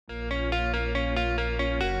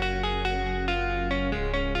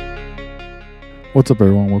What's up,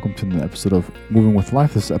 everyone? Welcome to the episode of Moving with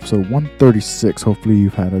Life. This is episode 136. Hopefully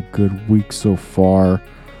you've had a good week so far.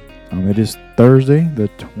 It is Thursday, the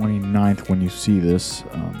 29th when you see this.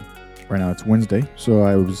 Right now it's Wednesday, so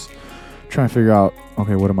I was trying to figure out,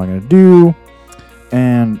 okay, what am I going to do?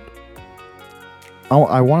 And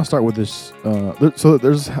I want to start with this. So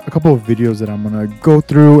there's a couple of videos that I'm going to go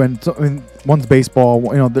through, and one's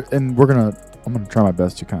baseball, and I'm going to try my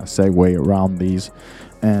best to kind of segue around these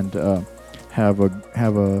and have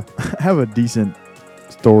a decent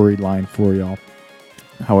storyline for y'all.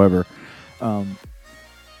 However,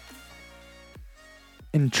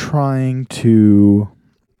 in trying to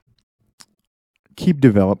keep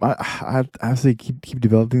evolving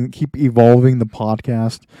the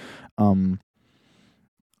podcast,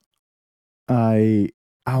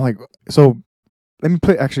 so let me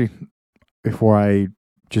play, actually, before I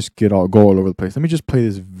just go all over the place, let me just play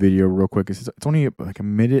this video real quick. It's only like a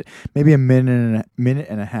minute, maybe a minute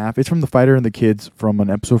and a half. It's from The Fighter and the Kids, from an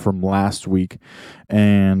episode from last week,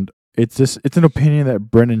 and it's an opinion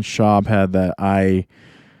that Brendan Schaub had that I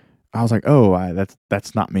was like,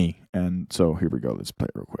 that's not me. And so here we go. Let's play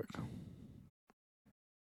it real quick.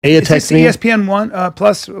 Hey, is this ESPN One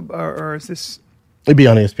Plus, or is this? It'd be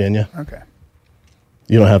on ESPN, yeah. Okay.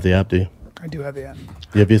 You don't have the app, do you? I do have the app.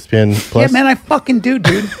 You have ESPN Plus? Yeah, man, I fucking do,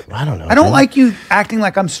 dude. I don't know. I don't like you acting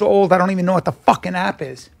like I'm so old. I don't even know what the fucking app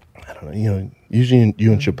is. I don't know. Usually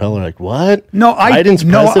you and Chappelle are like, what? No, I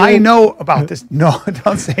know about this. No,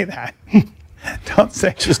 don't say that. Don't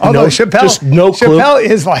say. Chappelle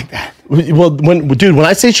is like that. Well, when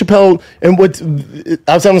I say Chappelle, and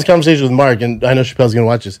I was having this conversation with Mark, and I know Chappelle's going to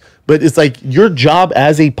watch this, but it's like your job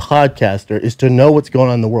as a podcaster is to know what's going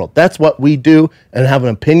on in the world. That's what we do, and have an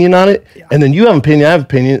opinion on it. Yeah. And then you have an opinion, I have an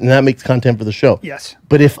opinion, and that makes content for the show. Yes.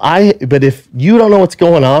 But if you don't know what's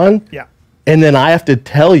going on, yeah, and then I have to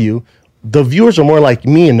tell you, the viewers are more like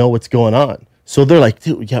me and know what's going on. So they're like,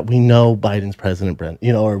 dude, yeah, we know Biden's president, Brent,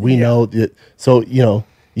 or we know that. So, you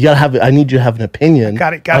gotta have. I need you to have an opinion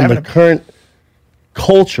on the current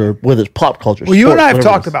culture, whether it's pop culture. Well, you and I have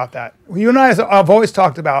talked about that. You and I have always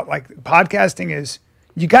talked about, like, podcasting is,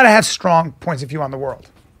 you got to have strong points of view on the world.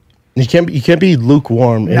 You can't be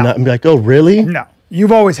lukewarm and not be like, oh, really? No,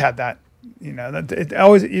 you've always had that.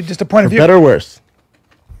 It's just a point of view. For better or worse.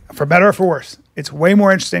 For better or for worse, it's way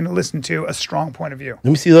more interesting to listen to a strong point of view.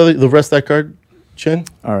 Let me see the rest of that card, Chin.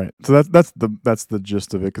 All right, so that's the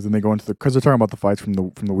gist of it, because then they go into because they're talking about the fights from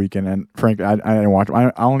the weekend, and frankly, I didn't watch.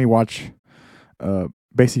 I only watch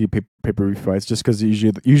basically pay-per-view fights, just because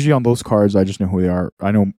usually on those cards I just know who they are.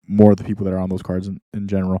 I know more of the people that are on those cards in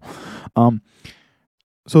general.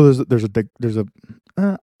 So there's a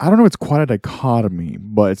I don't know, it's quite a dichotomy,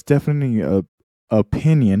 but it's definitely a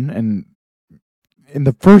opinion. And in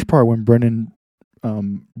the first part, when Brendan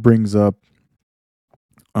brings up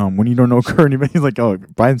when you don't know current event, he's like, oh,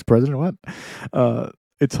 Biden's president, what?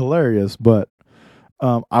 It's hilarious, but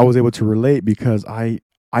I was able to relate because I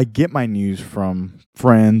get my news from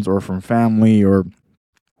friends or from family, or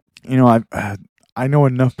I know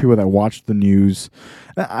enough people that watch the news.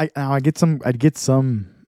 I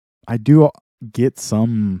do get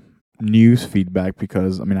some news feedback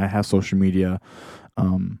because I have social media,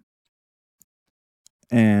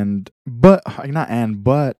 but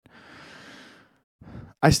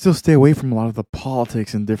I still stay away from a lot of the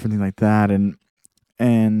politics and different things like that,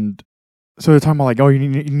 and so they're talking about, like, oh, you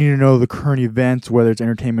need to know the current events, whether it's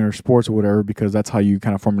entertainment or sports or whatever, because that's how you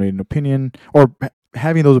kind of formulate an opinion, or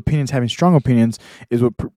having those opinions, having strong opinions, is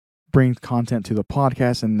what brings content to the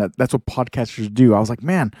podcast, and that's what podcasters do. I was like,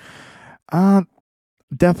 man,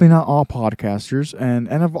 definitely not all podcasters, and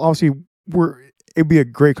obviously it'd be a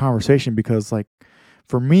great conversation, because, like,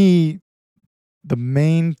 for me, the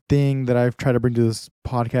main thing that I've tried to bring to this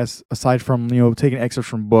podcast, aside from taking excerpts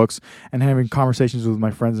from books and having conversations with my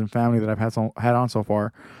friends and family that I've had on so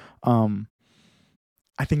far,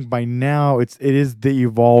 I think by now it is the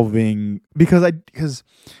evolving, because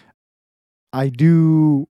I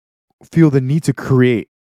do feel the need to create,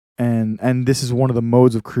 and this is one of the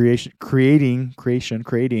modes of creating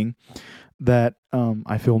that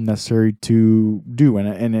I feel necessary to do,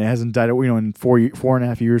 and it hasn't died. In 4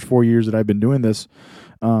 years that I've been doing this,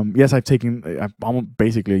 yes, I've taken almost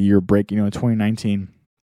basically a year break. In 2019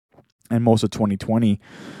 and most of 2020,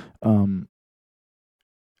 when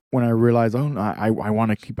I realized, I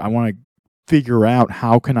want to figure out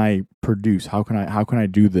how can I produce, how can I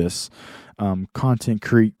do this, content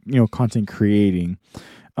creating.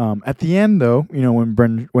 At the end, though,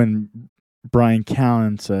 when Brian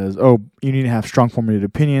Callen says, "Oh, you need to have strong formulated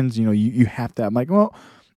opinions. You have to." I'm like, well,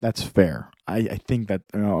 that's fair. I think that,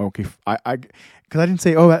 okay, because I didn't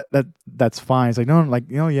say, that's fine. It's like, no, like,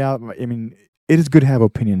 yeah, I mean, it is good to have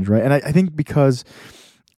opinions, right? And I think because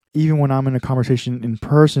even when I'm in a conversation in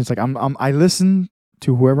person, it's like I listen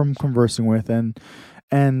to whoever I'm conversing with, and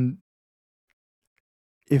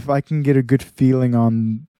if I can get a good feeling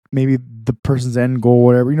on maybe the person's end goal,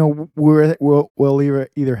 whatever, we'll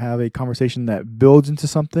either have a conversation that builds into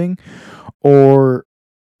something, or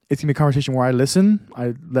it's gonna be a conversation where I listen,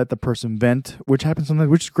 I let the person vent, which happens sometimes,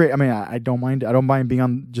 which is great. I mean, I don't mind. I don't mind being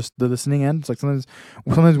on just the listening end. It's like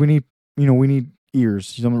sometimes we need, we need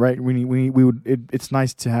ears, right? It's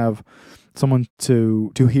nice to have someone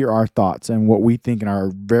to hear our thoughts and what we think and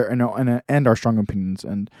our strong opinions,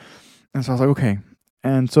 and so I was like, okay.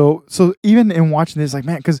 And so even in watching this, like,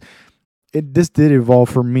 man, because this did evolve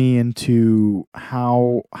for me into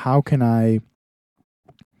how can I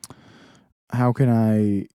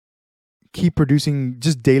keep producing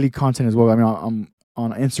just daily content as well. I mean, I'm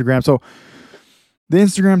on Instagram, so the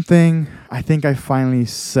Instagram thing, I think I finally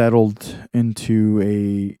settled into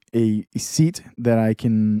a seat that I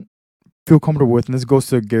can feel comfortable with, and this goes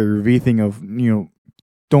to the Gary Vee thing of,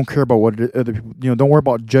 don't care about what other people, don't worry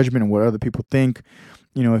about judgment and what other people think.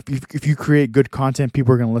 If you create good content,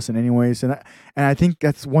 people are going to listen anyways. And I think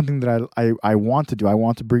that's one thing that I want to do. I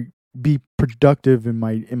want to be productive in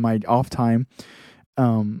my off time,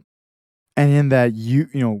 and in that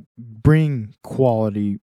bring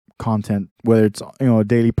quality content, whether it's a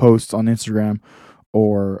daily post on Instagram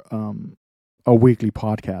or a weekly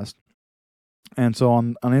podcast. And so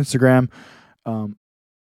on Instagram,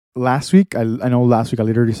 last week I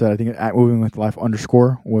literally said, I think at Moving with Life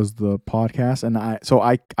 _ was the podcast, and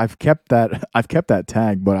I've kept that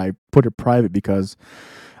tag, but I put it private because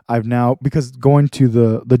because going to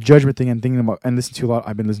the judgment thing and thinking about and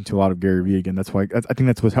I've been listening to a lot of Gary Vee again. That's why I think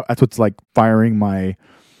that's what's like firing my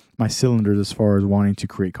cylinders as far as wanting to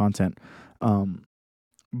create content.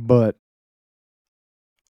 But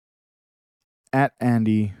at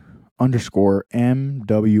Andy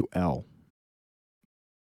 _MWL.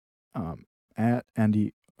 At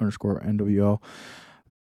Andy _NWL.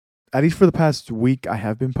 At least for the past week, I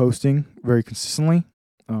have been posting very consistently.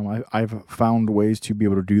 I've found ways to be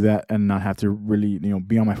able to do that and not have to really,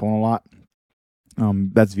 be on my phone a lot.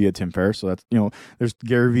 That's via Tim Ferriss. So that's, there's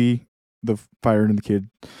Gary Vee, the Fighter and the Kid,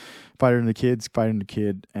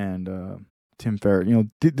 and Tim Ferriss.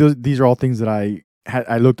 These are all things that I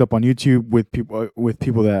looked up on YouTube with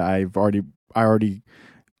people that I already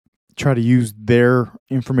try to use their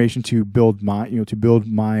information to build my, I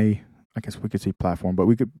guess we could say platform, but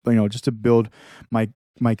we could, just to build my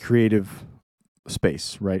creative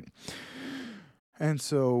space, right? And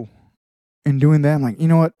so in doing that, I'm like, you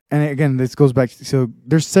know what? And again, this goes back. So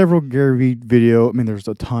there's several Gary Vee there's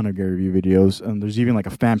a ton of Gary Vee videos, and there's even like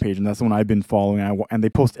a fan page, and that's the one I've been following. And they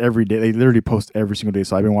post every day. They literally post every single day.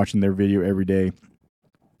 So I've been watching their video every day.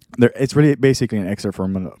 It's really basically an excerpt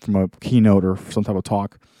from a keynote or some type of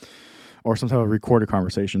talk or some type of recorded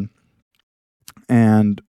conversation.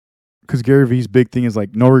 And because Gary Vee's big thing is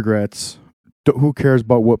like no regrets. Who cares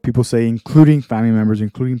about what people say, including family members,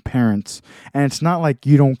 including parents? And it's not like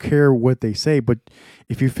you don't care what they say, but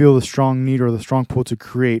if you feel the strong need or the strong pull to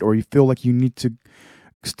create, or you feel like you need to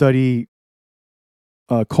study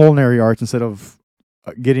culinary arts instead of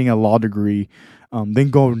getting a law degree,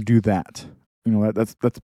 then go and do that. I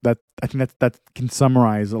think that can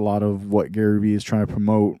summarize a lot of what Gary Vee is trying to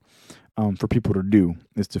promote for people to do,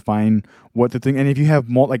 is to find what the thing. And if you have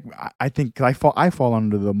I think I fall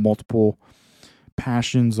under the multiple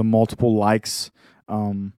passions, the multiple likes.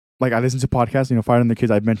 Like I listen to podcasts, Fighter and the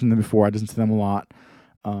Kids. I've mentioned them before. I listen to them a lot.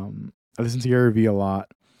 I listen to Gary Vee a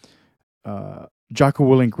lot. Jocko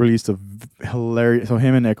Willink released a hilarious. So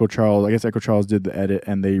him and Echo Charles. I guess Echo Charles did the edit,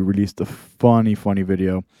 and they released a funny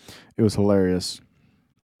video. It was hilarious.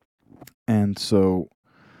 And so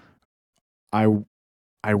I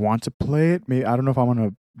want to play it. Maybe I don't know if I want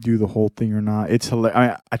to do the whole thing or not. It's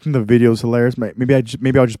hilarious. I think the video is hilarious. Maybe I'll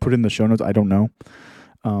just put it in the show notes. I don't know.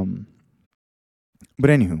 But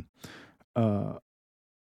anywho,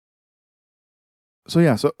 so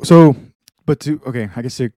yeah. I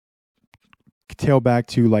guess to tail back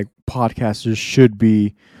to like podcasters should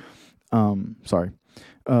be,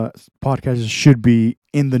 podcasters should be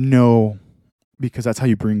in the know, because that's how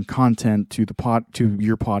you bring content to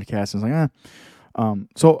your podcast. And it's like,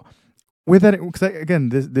 so with that, because again,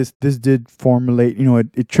 this did formulate,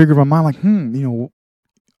 it triggered my mind, like,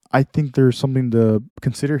 I think there's something to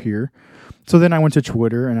consider here. So then I went to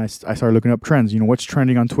Twitter and I started looking up trends, what's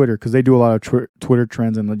trending on Twitter, because they do a lot of Twitter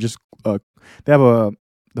trends, and just they have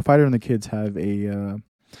the Fighter and the Kids have a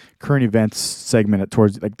current events segment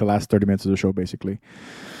towards like the last 30 minutes of the show, basically.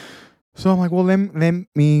 So I'm like, well, let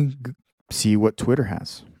me see what Twitter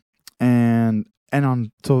has, and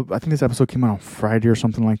so I think this episode came out on Friday or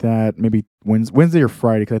something like that, maybe Wednesday or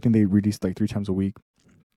Friday, because I think they released like 3 times a week.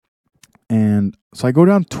 And so I go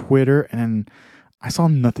down Twitter and I saw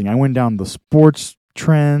nothing. I went down the sports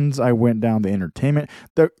trends. I went down the entertainment.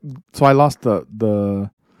 So I lost the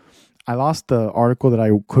article that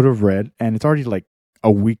I could have read, and it's already like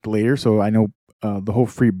a week later. So I know the whole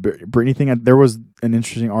Free Britney thing. There was an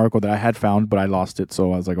interesting article that I had found, but I lost it.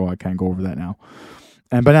 So I was like, oh, I can't go over that now.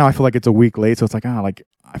 But now I feel like it's a week late. So it's like, like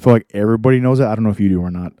I feel like everybody knows it. I don't know if you do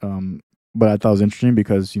or not. But I thought it was interesting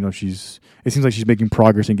because, it seems like she's making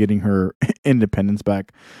progress in getting her independence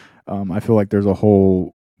back. I feel like there's a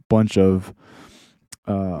whole bunch of,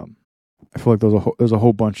 there's a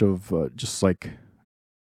whole bunch of just like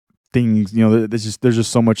things, there's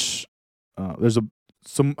just so much, what's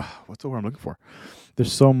the word I'm looking for?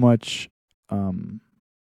 There's so much,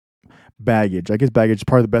 baggage. I guess baggage is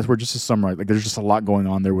probably the best word just to summarize. Like there's just a lot going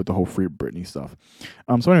on there with the whole Free Britney stuff.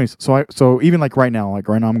 So anyways, so even like right now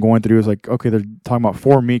I'm going through is like, okay, they're talking about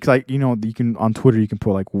For Me, because you can on Twitter you can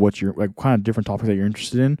put like what's your like kind of different topics that you're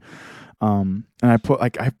interested in. And I put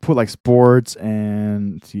like sports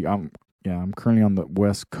and I'm currently on the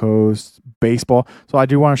West Coast, baseball. So I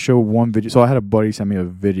do want to show one video. So I had a buddy send me a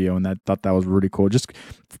video and thought that was really cool. Just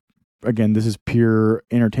again, this is pure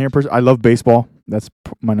entertainment. I love baseball. That's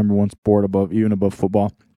my number one sport even above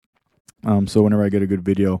football. So whenever I get a good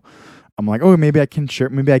video, I'm like, oh, maybe I can share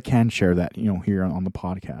that, here on the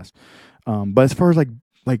podcast. But as far as like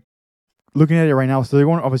looking at it right now, so they're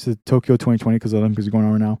going obviously to Tokyo 2020 because the Olympics are going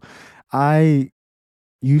on right now. I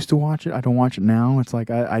used to watch it. I don't watch it now. It's like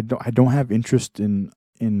I don't have interest in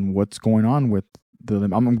what's going on with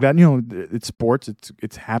I'm glad it's sports.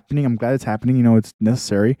 It's happening. I'm glad it's happening. It's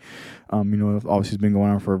necessary. Obviously it's been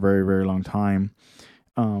going on for a very, very long time.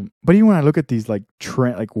 But even when I look at these like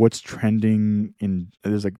trend, like what's trending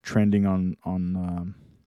there's like trending on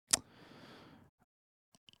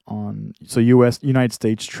so United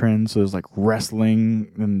States trends. So there's like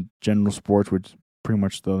wrestling and general sports, which is pretty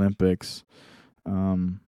much the Olympics.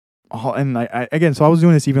 And so I was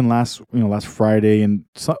doing this even last Friday and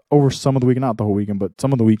over some of the weekend, not the whole weekend, but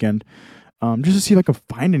some of the weekend, just to see if I could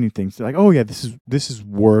find anything. So like, oh yeah, this is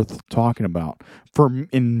worth talking about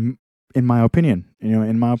in my opinion.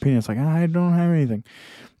 In my opinion, it's like I don't have anything.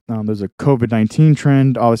 There's a COVID-19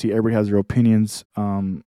 trend. Obviously, everybody has their opinions.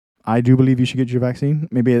 I do believe you should get your vaccine.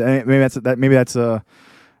 Maybe that's an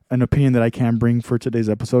opinion that I can bring for today's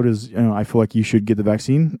episode. Is I feel like you should get the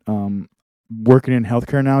vaccine. Working in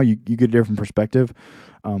healthcare now, you get a different perspective.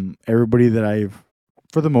 Everybody that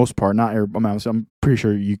for the most part, not everybody, I'm pretty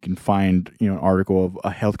sure you can find an article of a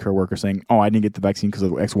healthcare worker saying, "Oh, I didn't get the vaccine because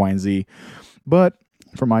of X, Y, and Z." But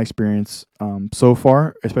from my experience, so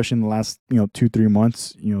far, especially in the last 2-3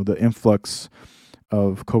 months, the influx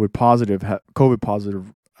of COVID positive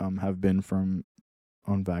have been from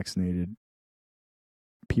unvaccinated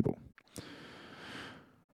people.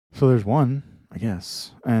 So there's one. I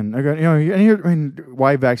guess, and I got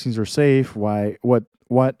why vaccines are safe, what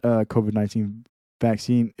COVID-19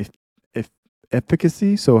 vaccine if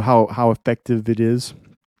efficacy, so how effective it is,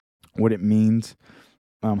 what it means,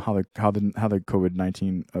 how the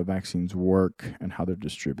COVID-19 vaccines work and how they're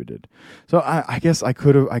distributed. So I guess I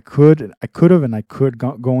could go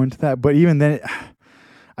into that, but even then,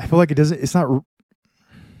 I feel like it's not.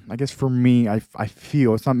 I guess for me, I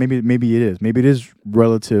feel it's not. Maybe it is. Maybe it is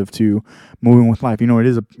relative to moving with life. It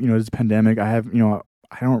is it's a pandemic. I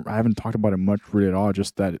haven't talked about it much really at all.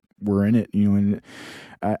 Just that we're in it. And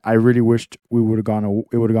I really wished it would have gone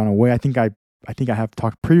away. I think I have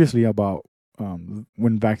talked previously about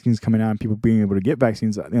when vaccines coming out and people being able to get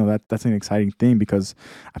vaccines. That's an exciting thing because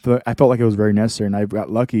I felt like it was very necessary, and I got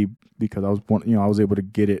lucky because I was able to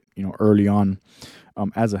get it early on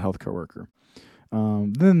as a healthcare worker.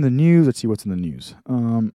 Then the news. Let's see what's in the news.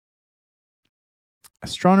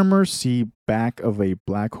 Astronomers see back of a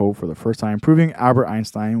black hole for the first time, proving Albert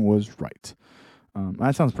Einstein was right.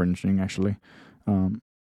 That sounds pretty interesting, actually.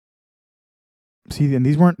 See, and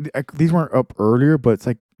these weren't up earlier, but it's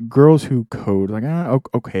like girls who code. Like,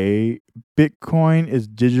 okay, Bitcoin is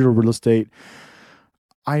digital real estate.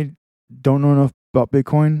 I don't know enough about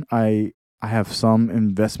Bitcoin. I have some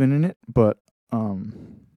investment in it, but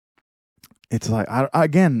it's like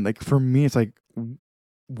for me, it's like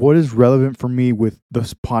what is relevant for me with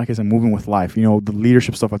this podcast and moving with life. The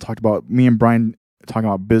leadership stuff I talked about. Me and Brian talking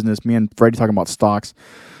about business. Me and Freddie talking about stocks.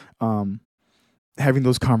 having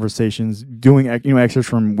those conversations, doing excerpts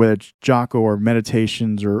from whether it's Jocko or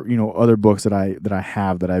meditations or other books that I've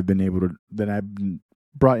been able to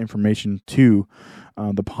brought information to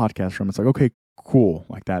the podcast from. It's like, okay, cool,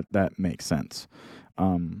 like that makes sense.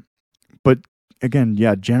 But again,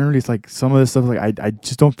 yeah, generally it's like some of this stuff, like I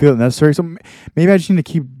just don't feel it necessary. So maybe I just need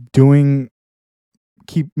to keep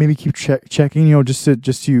checking, just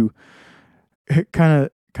to kind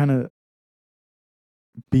of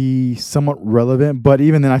be somewhat relevant. But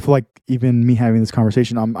even then, I feel like even me having this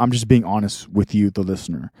conversation, I'm just being honest with you, the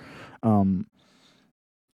listener. Because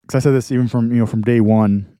I said this even from day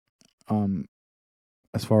one,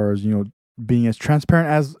 as far as being as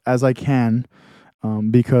transparent as I can.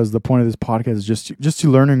 Because the point of this podcast is just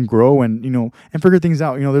to learn and grow and and figure things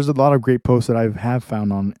out. There's a lot of great posts that I have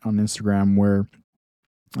found on Instagram where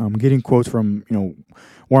I'm getting quotes from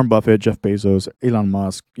Warren Buffett, Jeff Bezos, Elon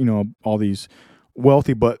Musk, all these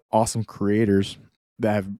wealthy but awesome creators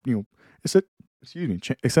that have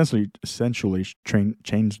essentially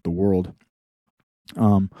changed the world.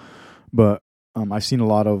 But I've seen a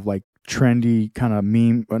lot of like trendy kind of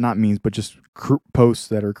not memes, but just posts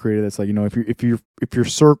that are created. That's like, if your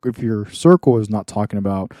circle is not talking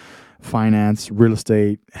about finance, real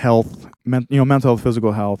estate, health, mental health,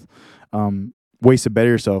 physical health, ways to better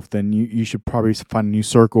yourself, then you should probably find a new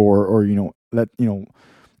circle or leave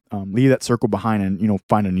that circle behind and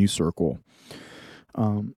find a new circle.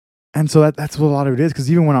 And so that's what a lot of it is.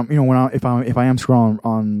 Because even when if I am scrolling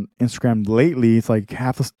on Instagram lately, it's like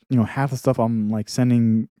half the stuff I'm like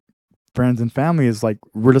sending friends and family is like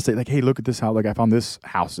real estate. Like, hey, look at this house. Like, I found this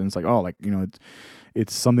house, and it's like, oh, like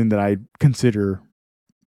it's something that I consider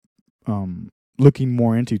looking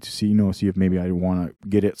more into to see if maybe I want to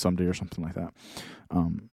get it someday or something like that.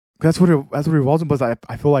 That's what it revolves. But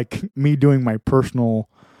I feel like me doing my personal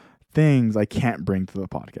things I can't bring to the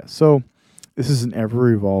podcast. So this is an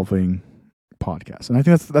ever evolving podcast, and I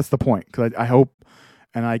think that's the point. Because I hope,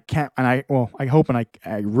 and I can't, and I hope, and I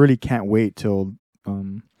really can't wait till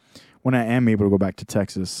when I am able to go back to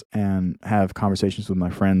Texas and have conversations with my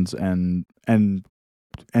friends and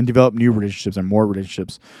develop new relationships and more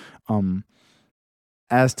relationships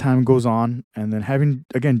as time goes on, and then having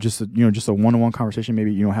again just a one-on-one conversation,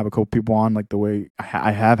 maybe have a couple people on like the way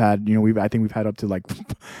I have had. I think we've had up to like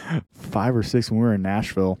 5 or 6 when we were in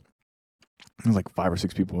Nashville. It was like 5 or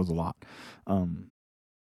 6 people. It was a lot. And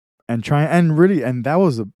that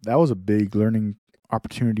was a big learning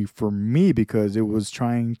opportunity for me, because it was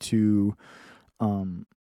trying to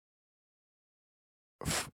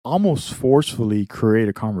almost forcefully create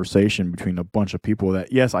a conversation between a bunch of people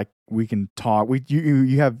that, yes, we can talk.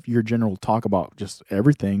 You have your general talk about just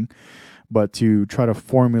everything, but to try to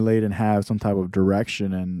formulate and have some type of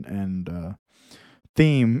direction and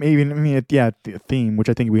theme, the theme, which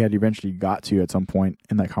I think we had eventually got to at some point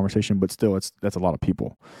in that conversation, but still, that's a lot of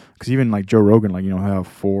people. Because even like Joe Rogan, like have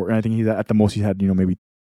 4, and I think he's at the most he's had maybe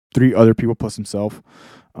 3 other people plus himself,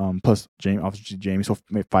 plus Jamie, so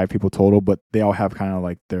maybe 5 people total, but they all have kind of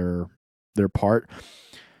like their part.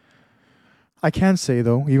 I can say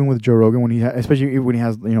though, even with Joe Rogan, especially when he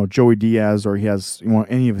has Joey Diaz, or he has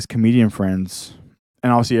any of his comedian friends.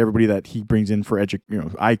 And obviously everybody that he brings in for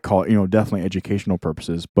I call it, definitely educational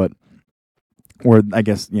purposes, but or I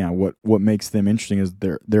guess, what makes them interesting is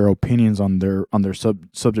their opinions on their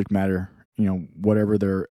subject matter, whatever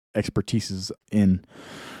their expertise is in.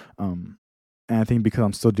 And I think because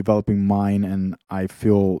I'm still developing mine, and I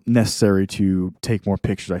feel necessary to take more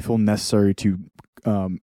pictures, I feel necessary to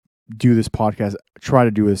do this podcast, try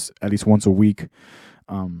to do this at least once a week.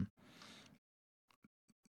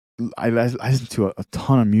 I listen to a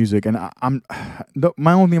ton of music, and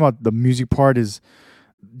my only thing about the music part is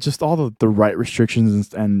just all the right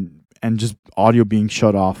restrictions and just audio being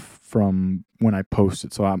shut off from when I post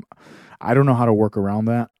it. So I don't know how to work around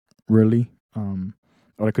that really.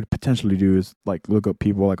 What I could potentially do is like look up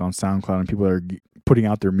people like on SoundCloud and people that are putting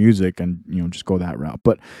out their music and just go that route.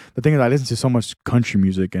 But the thing is, I listen to so much country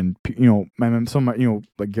music, and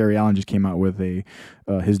like Gary Allan just came out with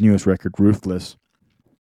his newest record, Ruthless.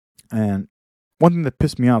 And one thing that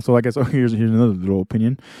pissed me off, so I guess here's another little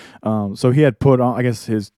opinion. So he had put on, I guess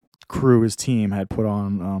his crew, his team had put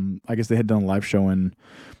on, I guess they had done a live show in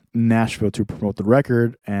Nashville to promote the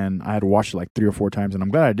record, and I had watched it like 3 or 4 times, and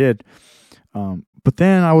I'm glad I did. But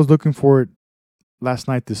then I was looking for it last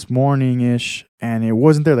night, this morning-ish, and it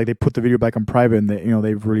wasn't there. Like, they put the video back on private, and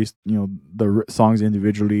they've released, the songs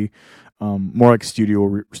individually, more like studio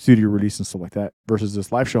release and stuff like that, versus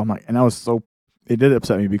this live show. I'm like, and it did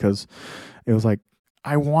upset me, because it was like,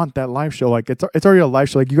 I want that live show. Like, it's already a live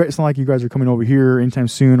show. Like, you guys, it's not like you guys are coming over here anytime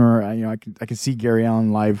soon, or I can see Gary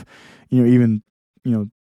Allan live, even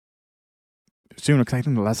soon, because I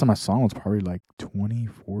think the last time I saw him was probably like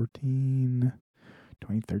 2014,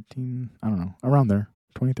 2013. I don't know, around there,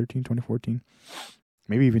 2013, 2014,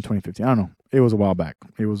 maybe even 2015. I don't know. It was a while back.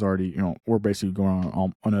 It was already, we're basically going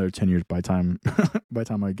on another 10 years by the time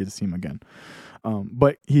I get to see him again.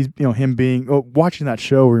 But he's, him being watching that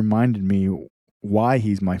show reminded me why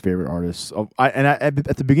he's my favorite artist.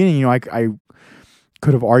 At the beginning, I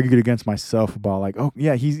could have argued against myself about like, oh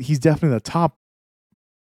yeah, he's definitely the top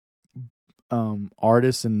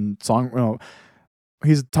artist and song.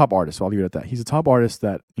 He's a top artist. So I'll leave it at that. He's a top artist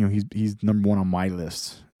that he's number one on my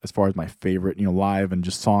list as far as my favorite, live and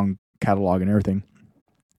just song catalog and everything.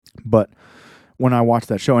 But when I watched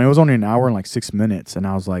that show, and it was only an hour and like 6 minutes, and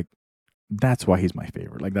I was like, that's why he's my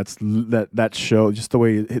favorite. Like that show, just the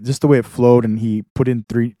way it flowed, and he put in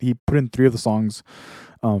three of the songs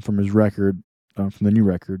from his record, from the new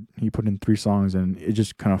record. He put in 3 songs, and it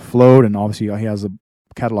just kind of flowed. And obviously, he has a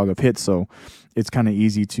catalog of hits, so it's kind of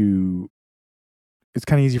easy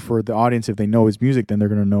for the audience. If they know his music, then they're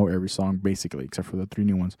going to know every song basically, except for the 3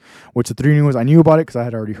 new ones. Which the 3 new ones, I knew about it because I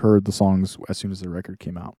had already heard the songs as soon as the record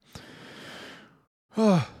came out.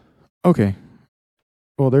 Okay.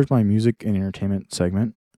 Well, there's my music and entertainment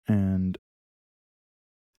segment. And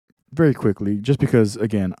very quickly, just because,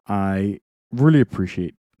 again, I really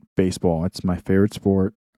appreciate baseball. It's my favorite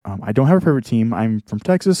sport. I don't have a favorite team. I'm from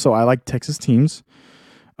Texas, so I like Texas teams.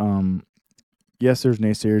 Yes, there's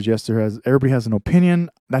naysayers. Yes, everybody has an opinion.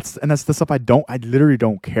 That's the stuff I literally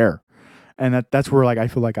don't care. And that's where like I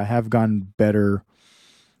feel like I have gotten better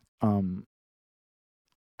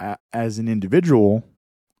as an individual,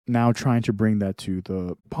 now trying to bring that to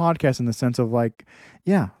the podcast in the sense of like,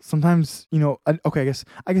 yeah, sometimes, I guess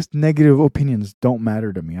negative opinions don't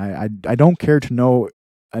matter to me. I don't care to know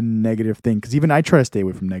a negative thing, because even I try to stay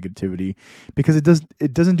away from negativity because it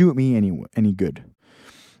doesn't do me any good.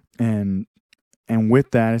 And with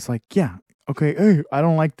that, it's like, yeah, okay, hey, I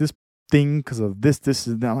don't like this thing because of this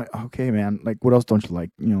and that. I'm like, okay, man, like, what else don't you like?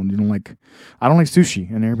 You don't like, I don't like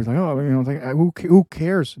sushi, and everybody's like, oh, it's like, who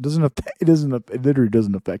cares? It literally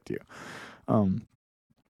doesn't affect you.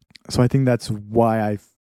 So I think that's why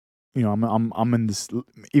I'm in this,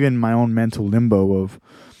 even my own mental limbo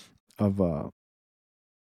of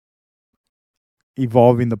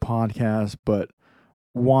evolving the podcast, but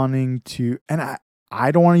wanting to, and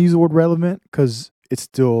I don't want to use the word relevant because it's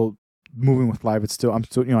still moving with life. I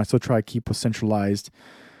still try to keep a centralized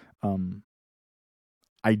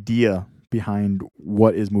idea behind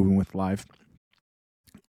what is moving with life.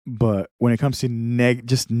 But when it comes to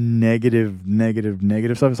just negative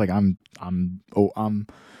stuff, it's like I'm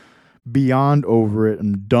beyond over it.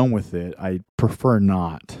 I'm done with it. I prefer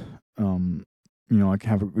not. We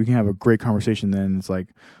can have a great conversation. Then it's like,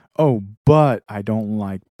 oh, but I don't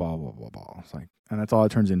like blah blah blah blah. It's like, and that's all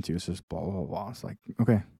it turns into. It's just blah blah blah. It's like,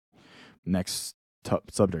 okay, next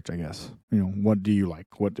subject, I guess. What do you like?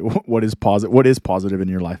 What is positive? What is positive in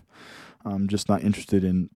your life? I'm just not interested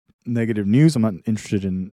in negative news. I'm not interested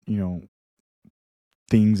in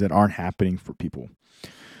things that aren't happening for people.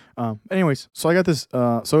 Anyways, so I got this.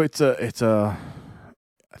 So it's a.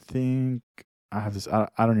 I think I have this. I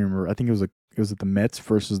don't even remember. I think it was at the Mets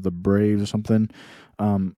versus the Braves or something.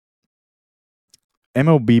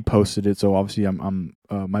 MLB posted it, so obviously I'm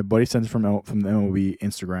my buddy sent it from the MLB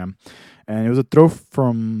Instagram, and it was a throw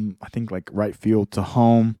from, I think, like right field to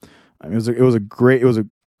home. It was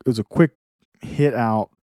a quick hit out,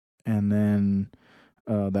 and then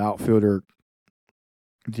the outfielder,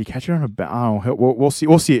 did he catch it on a? I don't know. We'll see.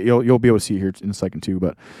 We'll see it. You'll be able to see it here in a second too.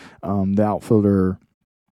 But the outfielder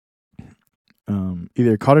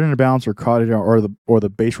either caught it in a bounce or caught it, or the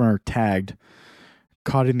base runner tagged,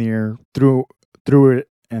 caught it in the air, threw it,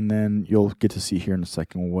 and then you'll get to see here in a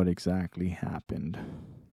second what exactly happened.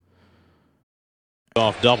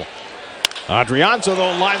 Off double. Adrianza,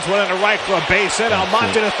 though, lines one into right for a base hit.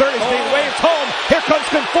 Almonte to third is being waved home. Here comes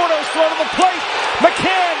Conforto's throw to the plate.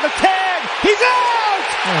 McCann, the tag. He's out!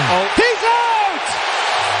 He's out!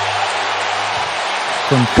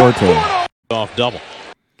 Conforto. Off double.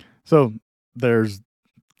 So there's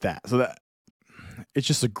that. So that, it's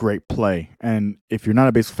just a great play. And if you're not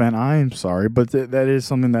a baseball fan, I'm sorry, but that is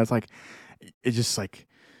something that's like, it just like,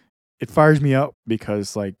 it fires me up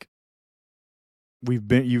because like,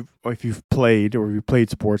 if you've played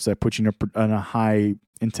sports that put you in a high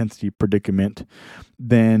intensity predicament,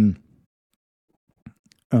 then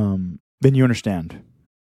you understand.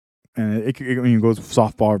 And it goes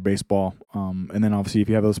softball or baseball, and then obviously if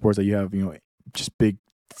you have other sports that you have just big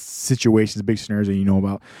situations, big scenarios that you know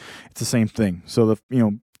about, it's the same thing. So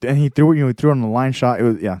and he threw it on the line shot. It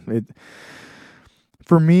was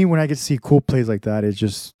for me, when I get to see cool plays like that, it's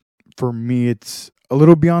just, for me, it's a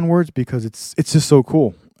little beyond words because it's just so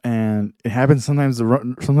cool. And it happens sometimes.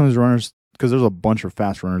 Sometimes runners, because there's a bunch of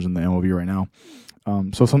fast runners in the MLB right now.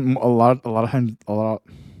 So a lot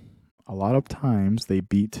of times they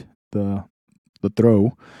beat the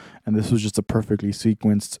throw, and this was just a perfectly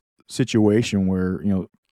sequenced situation where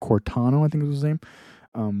Cortano, I think was his name,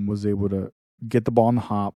 was able to get the ball in the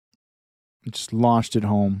hop, just launched it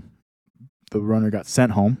home. The runner got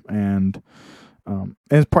sent home, and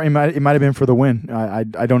it might have been for the win. I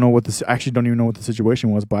don't know what this. I actually don't even know what the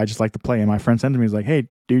situation was, but I just like to play. And my friend sent to me, he's like, "Hey,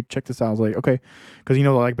 dude, check this out." I was like, "Okay," because I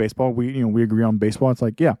like baseball. We agree on baseball. It's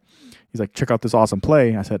like, yeah. He's like, "Check out this awesome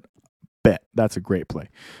play." I said, "Bet, that's a great play."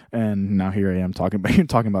 And now here I am talking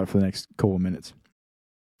about it for the next couple of minutes.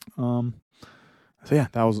 So yeah,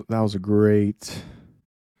 that was a great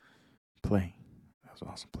play. That was an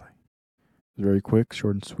awesome play. It was very quick,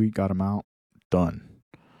 short and sweet. Got him out. Done.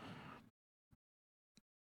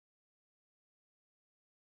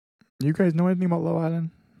 You guys know anything about Love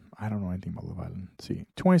Island? I don't know anything about Love Island. Let's see,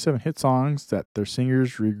 27 hit songs that their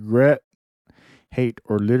singers regret, hate,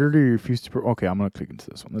 or literally refuse to. Okay, I'm gonna click into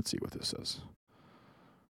this one. Let's see what this says.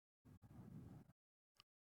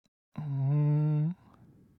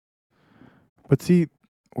 But see,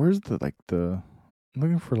 where's the I'm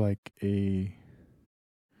looking for a,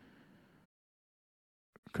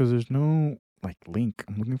 because there's no link.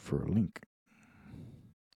 I'm looking for a link.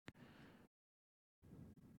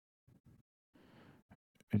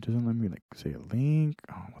 It doesn't let me say a link.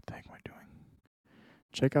 Oh, what the heck am I doing?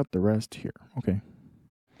 Check out the rest here. Okay.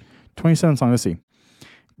 27 songs. Let's see.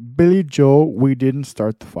 Billy Joel, We Didn't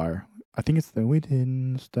Start the Fire. I think it's the We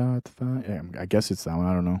Didn't Start the Fire. Yeah, I guess it's that one.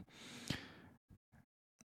 I don't know.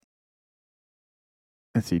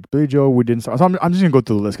 Let's see. Billy Joel, We Didn't Start. So I'm just gonna go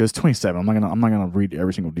through the list because it's 27. I'm not gonna read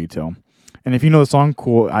every single detail. And if you know the song,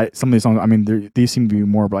 cool. Some of these songs, I mean, these seem to be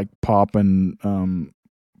more pop and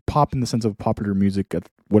pop in the sense of popular music at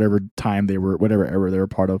whatever time they were, whatever era they were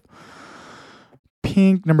part of.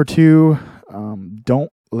 Pink, number 2.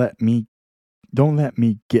 Don't let me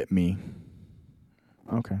get me.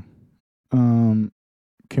 Okay.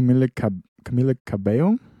 Camila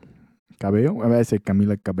Cabello. I say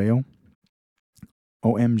Camila Cabello.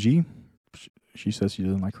 OMG. She says she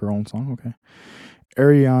doesn't like her own song. Okay.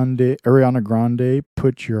 Ariana Grande,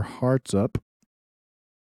 Put Your Hearts Up.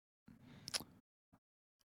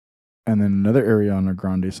 And then another Ariana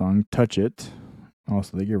Grande song, Touch It. Oh,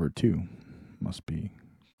 so they gave her 2. Must be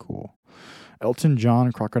cool. Elton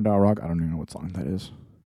John, Crocodile Rock. I don't even know what song that is.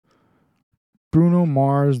 Bruno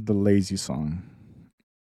Mars, The Lazy Song.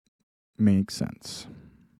 Makes sense.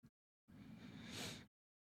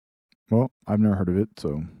 Well, I've never heard of it,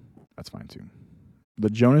 so that's fine too. The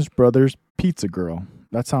Jonas Brothers, Pizza Girl.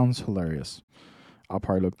 That sounds hilarious. I'll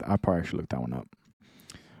probably should look that one up.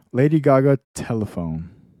 Lady Gaga, Telephone.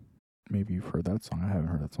 Maybe you've heard that song. I haven't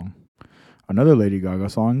heard that song. Another Lady Gaga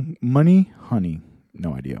song, Money, Honey.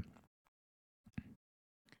 No idea.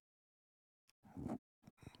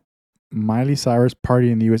 Miley Cyrus,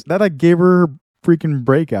 Party in the USA. That gave her freaking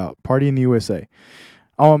breakout. Party in the USA.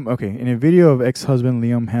 Okay. In a video of ex-husband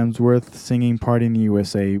Liam Hemsworth singing Party in the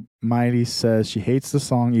USA, Miley says she hates the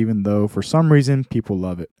song even though for some reason people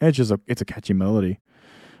love it. It's a catchy melody.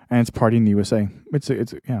 And it's Party in the USA. It's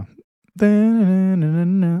yeah.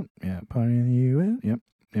 Yeah, Party in the USA. Yep,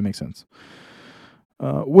 it makes sense.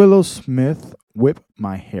 Willow Smith, Whip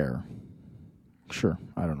My Hair. Sure,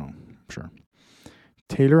 I don't know. Sure.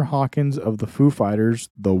 Taylor Hawkins of the Foo Fighters,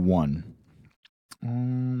 The One.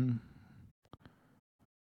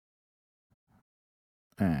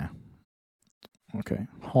 Okay.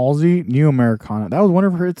 Halsey, New Americana. That was one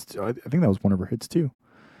of her hits. I think that was one of her hits too.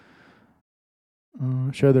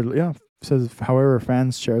 Says however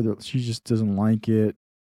fans share their, she just doesn't like it.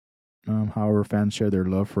 However fans share their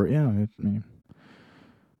love for it.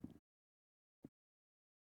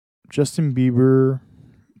 Justin Bieber,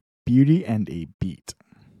 Beauty and a Beat.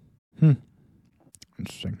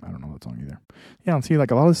 Interesting. I don't know that song either. Yeah, I see a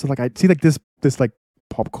lot of this. I see this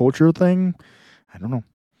pop culture thing. I don't know.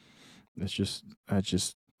 That's just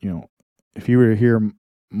if you were to hear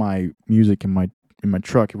my music in my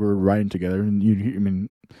truck, if we were riding together, and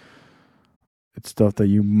it's stuff that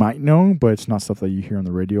you might know, but it's not stuff that you hear on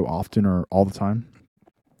the radio often or all the time.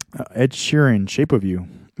 Ed Sheeran, Shape of You.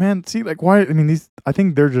 Man, see, why? I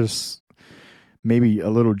think they're just maybe a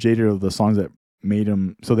little jaded of the songs that made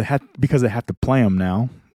them. So because they have to play them now.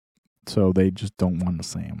 So they just don't want to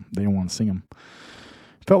sing them. They don't want to sing them.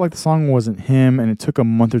 Felt like the song wasn't him, and it took a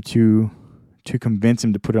month or two to convince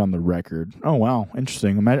him to put it on the record. Oh, wow.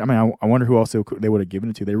 Interesting. I wonder who else they would have given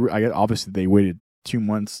it to. Obviously, they waited 2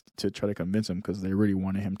 months to try to convince him because they really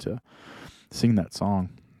wanted him to sing that song.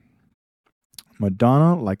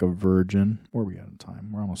 Madonna, Like a Virgin. Where are we at in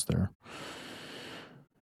time? We're almost there.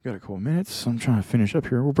 Got a couple minutes. I'm trying to finish up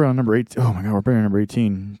here. We're on number 18. Oh my God, we're on number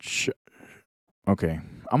 18. Okay,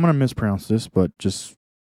 I'm gonna mispronounce this, but just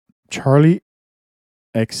Charlie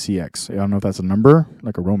XCX. I don't know if that's a number,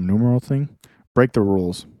 like a Roman numeral thing. Break the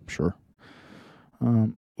Rules, sure.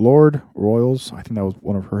 Lord Royals, I think that was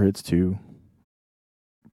one of her hits too.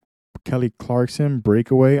 Kelly Clarkson,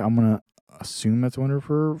 Breakaway. I'm gonna assume that's one of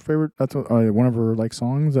her favorite. That's one of her like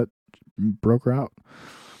songs that broke her out.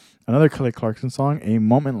 Another Kelly Clarkson song, A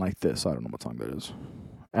Moment Like This. I don't know what song that is.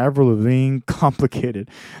 Avril Lavigne, Complicated.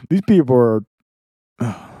 These people are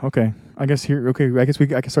okay. I guess here. Okay, I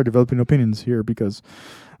can start developing opinions here because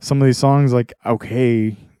some of these songs, like,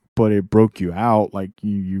 okay, but it broke you out. Like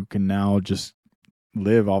you can now just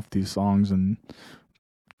live off these songs and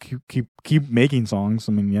keep making songs.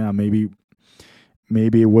 I mean, yeah, maybe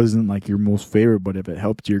it wasn't like your most favorite, but if it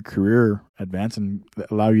helped your career advance and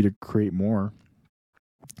allow you to create more,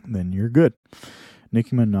 then you're good.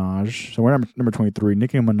 Nicki Minaj. So we're number 23.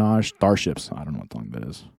 Nicki Minaj, Starships. I don't know what song that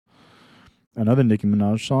is. Another Nicki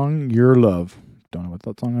Minaj song, Your Love. Don't know what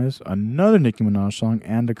that song is. Another Nicki Minaj song,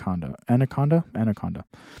 Anaconda.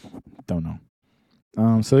 Don't know.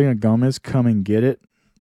 Selena Gomez, Come and Get It.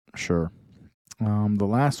 Sure. The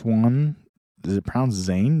last one, is it pronounced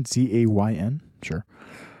Zayn? Zayn? Sure.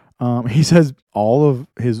 He says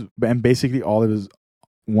basically all of his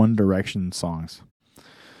One Direction songs.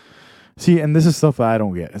 See, and this is stuff that I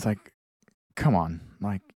don't get. It's like, come on.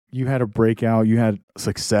 Like, you had a breakout, you had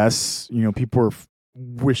success. You know, people were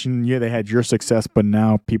wishing, they had your success, but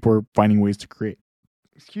now people are finding ways to create.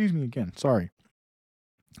 Excuse me again. Sorry.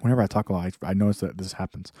 Whenever I talk a lot, I notice that this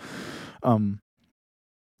happens. And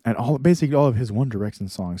basically all of his One Direction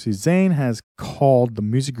songs. See, Zayn has called the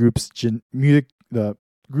music group's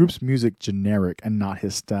music generic and not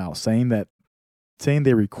his style, saying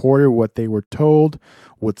they recorded what they were told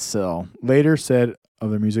would sell. Later said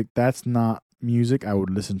of their music, that's not music I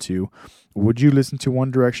would listen to. Would you listen to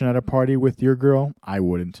One Direction at a party with your girl? I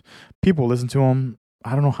wouldn't. People listen to them.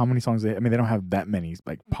 I don't know how many songs they don't have that many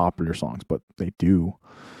like popular songs, but they do.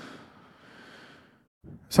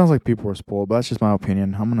 Sounds like people are spoiled, but that's just my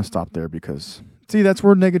opinion. I'm going to stop there because, see, that's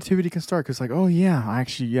where negativity can start. Because, like, oh, yeah,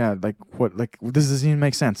 this doesn't even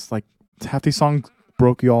make sense. Like, half these songs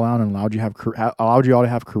broke you all out and allowed you all to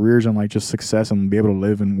have careers and, like, just success and be able to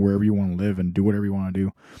live in wherever you want to live and do whatever you want to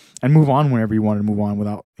do and move on whenever you want to move on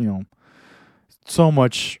without, so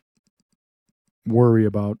much worry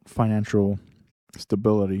about financial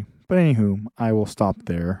stability. But anywho, I will stop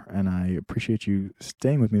there, and I appreciate you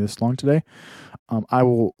staying with me this long today. I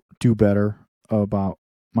will do better about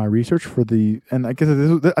my research and I guess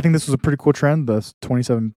I think this was a pretty cool trend. The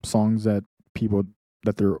 27 songs that people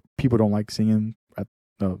don't like singing at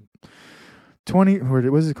the 20.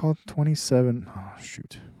 What is it called? 27. Oh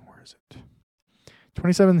shoot, where is it?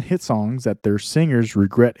 27 hit songs that their singers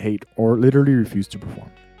regret, hate, or literally refuse to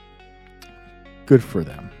perform. Good for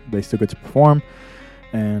them. They still get to perform.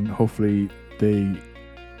 And hopefully they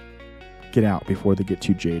get out before they get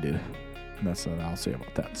too jaded. And that's what I'll say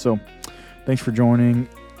about that. So thanks for joining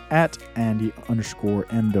at Andy_MWL.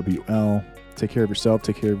 Take care of yourself.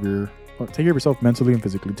 Take care of yourself mentally and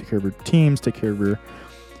physically. Take care of your teams. Take care of your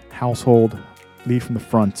household. Lead from the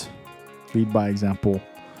front. Lead by example.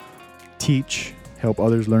 Teach. Help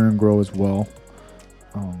others learn and grow as well.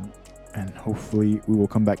 And hopefully we will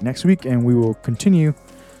come back next week and we will continue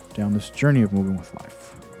down this journey of moving with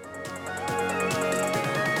life.